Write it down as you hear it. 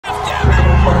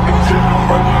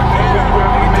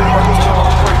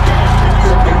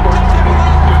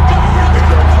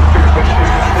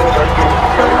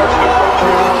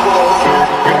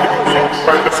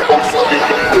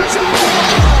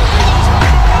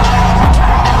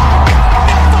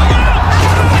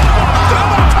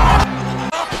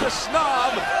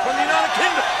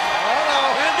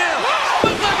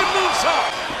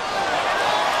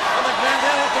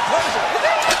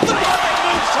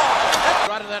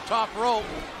that top rope.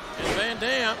 And Van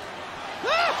Dam.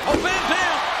 Oh, Van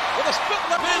Dam with a split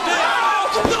leg. Van Dam.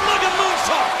 Split-legged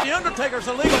moonsault. The Undertaker's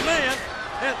a legal man.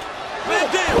 And Van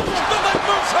Dam. Split-legged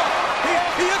moonsault.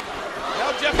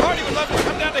 Now Jeff Hardy would love to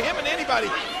come down to him and anybody.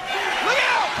 Look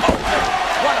out! Oh,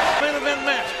 what a main event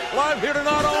match. Live here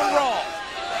tonight on Raw.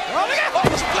 Oh, look out! Oh,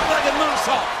 the split-legged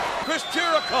moonsault. Chris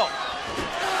Jericho.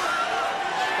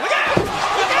 Look out!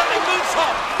 Split-legged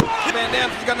moonsault. Van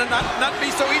Dam's gonna not be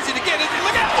so easy to get, is he?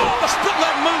 Look out! Oh, the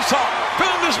split-leg moonsault.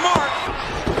 Found his mark.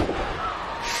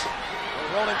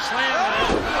 Rolling slam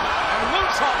and a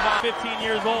moonsault by 15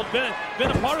 years old, been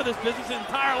a part of this business his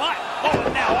entire life. Oh,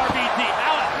 and now RVD,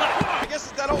 how athletic. I guess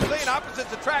it's that old saying,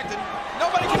 opposites attract, and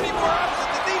nobody can be more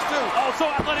opposite than these two. Oh,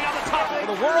 so athletic on the top. For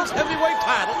the world's heavyweight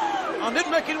title.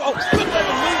 Didn't make it. Oh,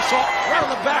 split-legged moonsault right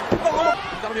on the back.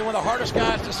 He's gonna be one of the hardest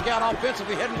guys to scout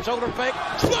offensively. Head and shoulder fake.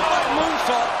 Split-legged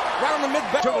moonsault right on the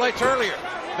mid-back. Triple H earlier.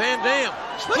 Van Dam.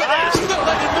 Split-legged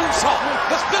moonsault.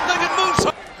 The split-legged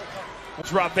moonsault.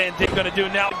 What's Rob Van Dam gonna do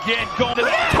now? Again, going to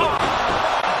the top.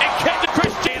 And kept the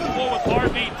Christian with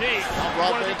RVD.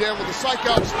 Rob Van Dam with the psych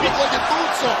out. Split-legged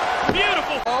moonsault.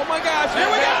 Beautiful. Oh my gosh, here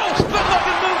we go!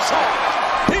 Split-legged moonsault.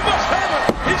 He must have it.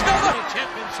 He's got the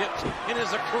championships in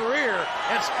his career.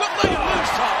 And split-legged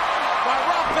moonsault by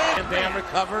Rob Van Dam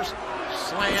recovers.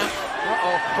 Slam.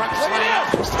 Uh-oh. Front slam.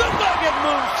 Split-legged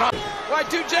moonsault. Right,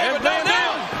 2J, And but no, Van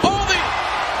now. Dam. Oh,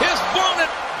 his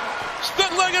bonnet.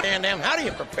 Split-legged. Van Dam, how do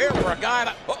you prepare for a guy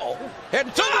that, head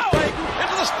and shoulder fake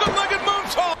into the split-legged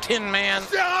moonsault. 10-man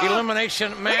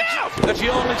elimination match that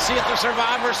you only see at the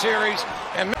Survivor Series.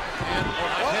 And head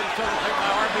and shoulder fake by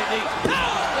RVD.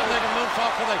 Split-legged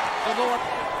moonsault for the Lord.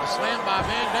 The slam by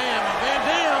Van Dam. And Van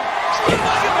Dam.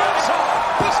 Split-legged moonsault.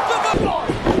 The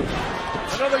split-legged.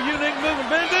 Another unique move. And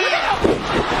Van Dam.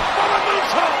 Forward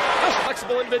moonsault.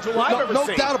 Flexible individual I've ever No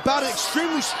seen. doubt about it.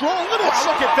 Extremely strong. Look at Wow, this.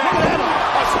 look at that.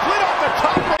 A split off the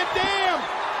top. Van Dam.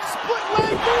 Split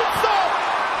leg moonsault.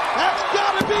 That's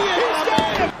got to be it. He's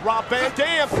got it. Rob Van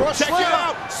Dam, check slam. it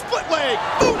out. Split leg.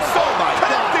 Moonsault. Oh my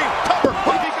Connecting. Cover.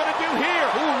 What's he gonna do here?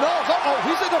 Who knows? Uh-oh.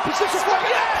 He's in a position for it.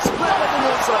 Yes. Split leg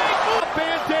moonsault.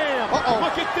 Van Dam. Uh-oh.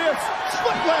 Look at this.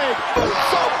 Split leg.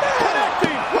 Moonsault.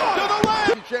 Connecting. To the leg.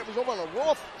 Champions over on the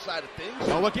Raw side of things.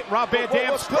 Now look at Rob Van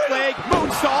Dam. Split leg.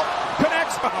 Moonsault.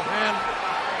 Connects. And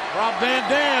Rob Van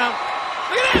Dam.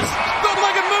 Look at this.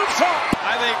 Split-legged moonsault.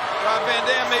 I think Rob Van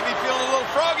Dam may be feeling a little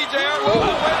froggy, JR.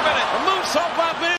 Whoa,